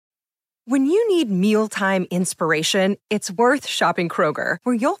When you need mealtime inspiration, it's worth shopping Kroger,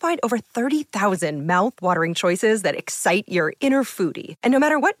 where you'll find over 30,000 mouth-watering choices that excite your inner foodie. And no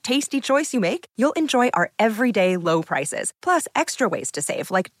matter what tasty choice you make, you'll enjoy our everyday low prices, plus extra ways to save,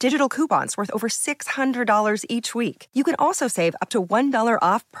 like digital coupons worth over $600 each week. You can also save up to $1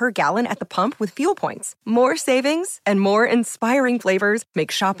 off per gallon at the pump with fuel points. More savings and more inspiring flavors make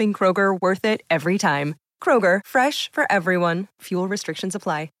shopping Kroger worth it every time. Kroger, fresh for everyone. Fuel restrictions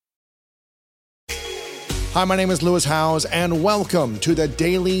apply. Hi, my name is Lewis Howes, and welcome to the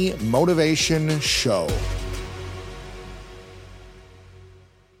Daily Motivation Show.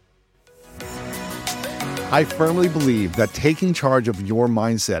 I firmly believe that taking charge of your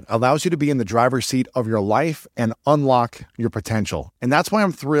mindset allows you to be in the driver's seat of your life and unlock your potential. And that's why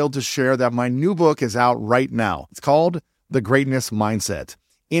I'm thrilled to share that my new book is out right now. It's called The Greatness Mindset.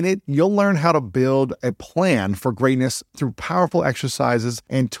 In it, you'll learn how to build a plan for greatness through powerful exercises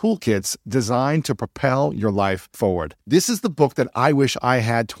and toolkits designed to propel your life forward. This is the book that I wish I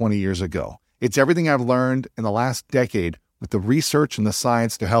had 20 years ago. It's everything I've learned in the last decade with the research and the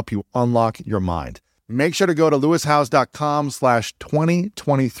science to help you unlock your mind. Make sure to go to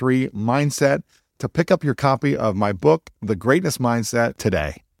lewishowes.com/2023mindset to pick up your copy of my book, The Greatness Mindset,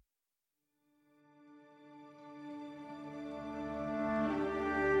 today.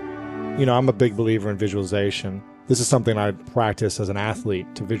 You know, I'm a big believer in visualization. This is something I practice as an athlete,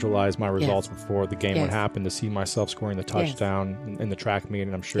 to visualize my results before the game would happen, to see myself scoring the touchdown in the track meet,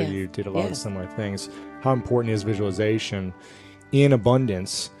 and I'm sure you did a lot of similar things. How important is visualization in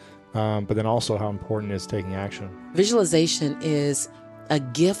abundance, but then also how important is taking action? Visualization is a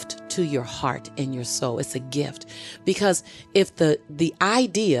gift to your heart and your soul. It's a gift, because if the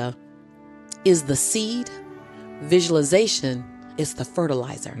idea is the seed, visualization is the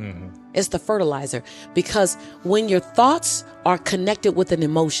fertilizer. Mm-hmm. It's the fertilizer, because when your thoughts are connected with an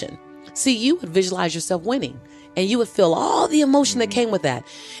emotion, see, you would visualize yourself winning, and you would feel all the emotion that came with that.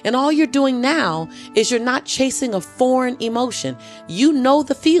 And all you're doing now is you're not chasing a foreign emotion. You know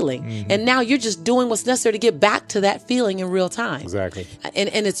the feeling, and now you're just doing what's necessary to get back to that feeling in real time. Exactly.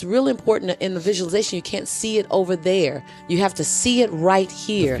 And it's really important in the visualization. You can't see it over there. You have to see it right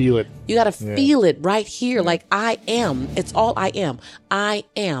here. Feel it. You got to feel it right here. Like I am. It's all I am. I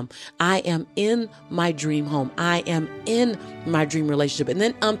am. I am in my dream home. I am in my dream relationship. And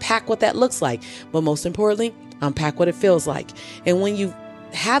then unpack what that looks like. But most importantly, unpack what it feels like. And when you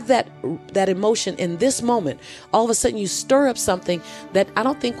have that emotion in this moment, all of a sudden you stir up something that I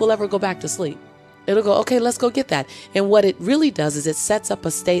don't think will ever go back to sleep. It'll go, okay, let's go get that. And what it really does is it sets up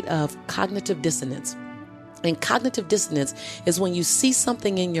a state of cognitive dissonance. And cognitive dissonance is when you see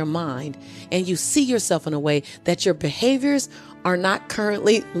something in your mind and you see yourself in a way that your behaviors are not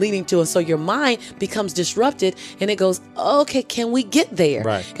currently leading to it. So your mind becomes disrupted and it goes, okay, can we get there?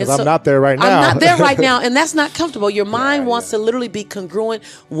 Right. Because I'm not there right now. I'm not there right now. And that's not comfortable. Your mind wants to literally be congruent.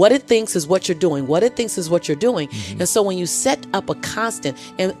 What it thinks is what you're doing. What it thinks is what you're doing. Mm-hmm. And so when you set up a constant,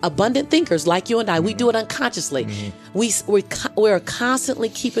 and abundant thinkers like you and I, we do it unconsciously. Mm-hmm. We're constantly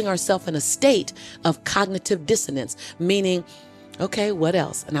keeping ourselves in a state of cognitive dissonance, meaning, okay, what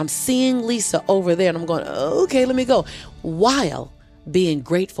else? And I'm seeing Lisa over there and I'm going, okay, let me go, while being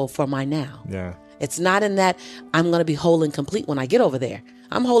grateful for my now. Yeah. It's not in that I'm going to be whole and complete when I get over there.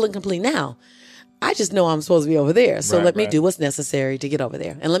 I'm whole and complete now. I just know I'm supposed to be over there. So let me do what's necessary to get over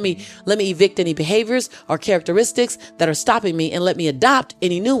there. And let me evict any behaviors or characteristics that are stopping me, and let me adopt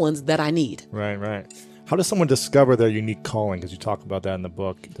any new ones that I need. Right. How does someone discover their unique calling? Because you talk about that in the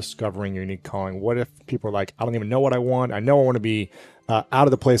book, discovering your unique calling. What if people are like, I don't even know what I want. I know I want to be out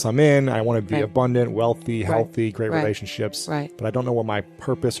of the place I'm in. I want to be abundant, wealthy, healthy, great relationships. Right. But I don't know what my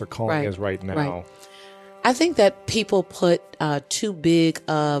purpose or calling is right now. Right. I think that people put too big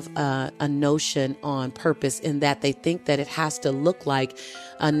of a notion on purpose, in that they think that it has to look like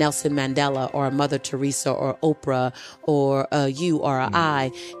a Nelson Mandela or a Mother Teresa or Oprah or a you or a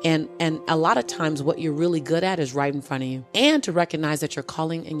I. And a lot of times what you're really good at is right in front of you, and to recognize that your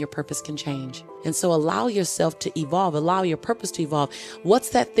calling and your purpose can change. And so allow yourself to evolve, allow your purpose to evolve. What's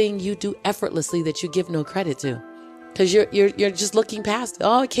that thing you do effortlessly that you give no credit to? Because you're just looking past it.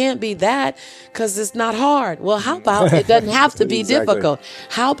 Oh, it can't be that because it's not hard. Well, how about it doesn't have to be difficult?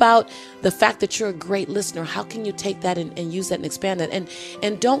 How about the fact that you're a great listener? How can you take that and use that and expand that? And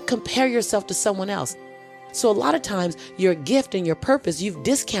don't compare yourself to someone else. So a lot of times your gift and your purpose, you've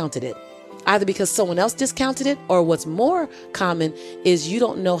discounted it, either because someone else discounted it, or what's more common is you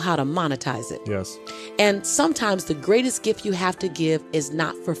don't know how to monetize it. Yes. And sometimes the greatest gift you have to give is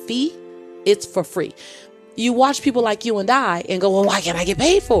not for fee, it's for free. You watch people like you and I and go, well, why can't I get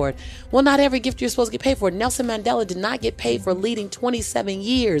paid for it? Well, not every gift you're supposed to get paid for. Nelson Mandela did not get paid for leading 27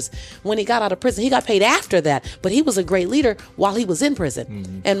 years when he got out of prison. He got paid after that, but he was a great leader while he was in prison.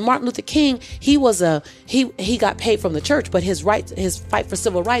 Mm-hmm. And Martin Luther King, he got paid from the church, but his fight for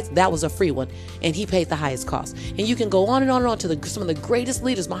civil rights, that was a free one, and he paid the highest cost. And you can go on and on and on to some of the greatest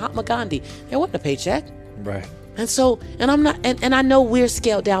leaders, Mahatma Gandhi. There wasn't a paycheck. Right. And so, and I know we're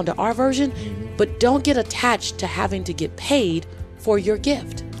scaled down to our version, but don't get attached to having to get paid for your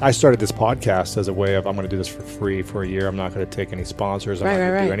gift. I started this podcast as a way of, I'm going to do this for free for a year. I'm not going to take any sponsors. I'm not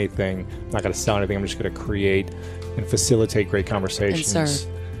going to do anything. I'm not going to sell anything. I'm just going to create and facilitate great conversations. And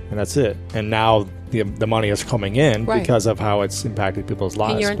serve. And that's it. And now the money is coming in because of how it's impacted people's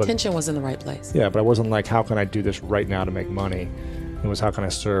lives. And your intention was in the right place. Yeah, but it wasn't like, how can I do this right now to make money? It was, how can I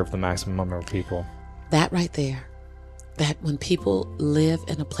serve the maximum number of people? That right there, that when people live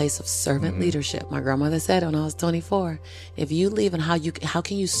in a place of servant leadership, my grandmother said when I was 24, if you live in how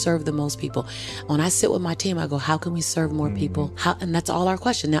can you serve the most people? When I sit with my team, I go, how can we serve more people? And that's all our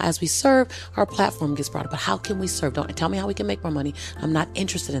question. Now, as we serve, our platform gets brought up, but how can we serve? Don't tell me how we can make more money. I'm not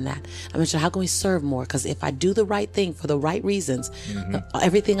interested in that. I'm interested in how can we serve more? Because if I do the right thing for the right reasons,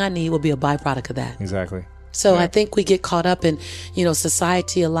 everything I need will be a byproduct of that. Exactly. So I think we get caught up in,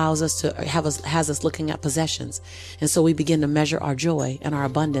 society allows us to has us looking at possessions. And so we begin to measure our joy and our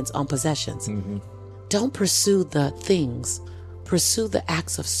abundance on possessions. Don't pursue the things, pursue the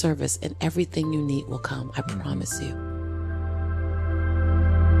acts of service, and everything you need will come. I promise you.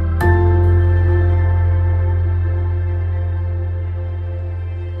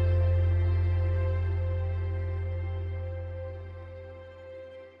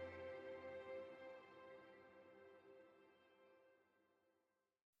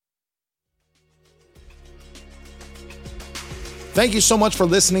 Thank you so much for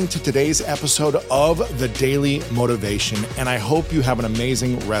listening to today's episode of The Daily Motivation, and I hope you have an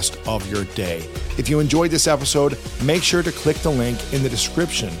amazing rest of your day. If you enjoyed this episode, make sure to click the link in the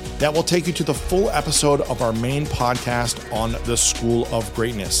description. That will take you to the full episode of our main podcast on the School of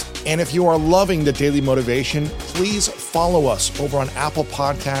Greatness. And if you are loving The Daily Motivation, please follow us over on Apple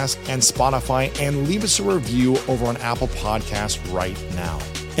Podcasts and Spotify, and leave us a review over on Apple Podcasts right now.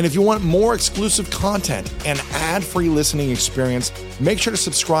 And if you want more exclusive content and ad-free listening experience, make sure to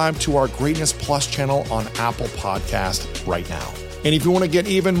subscribe to our Greatness Plus channel on Apple Podcast right now. And if you want to get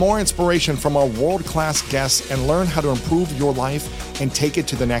even more inspiration from our world-class guests and learn how to improve your life and take it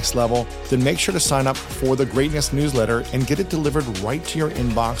to the next level, then make sure to sign up for the Greatness newsletter and get it delivered right to your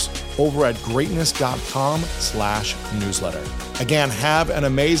inbox over at greatness.com/newsletter. Again, have an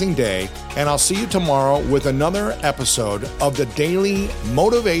amazing day, and I'll see you tomorrow with another episode of the Daily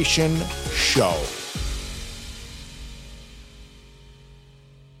Motivation Show.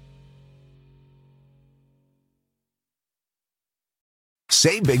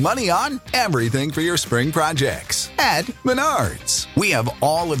 Save big money on everything for your spring projects at Menards. We have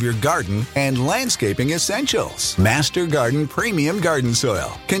all of your garden and landscaping essentials. Master Garden Premium Garden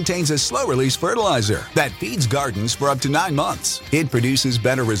Soil contains a slow-release fertilizer that feeds gardens for up to 9 months. It produces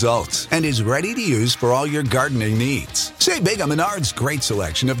better results and is ready to use for all your gardening needs. Save big on Menards' great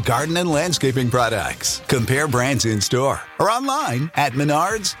selection of garden and landscaping products. Compare brands in store or online at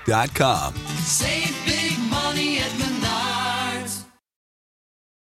menards.com. Save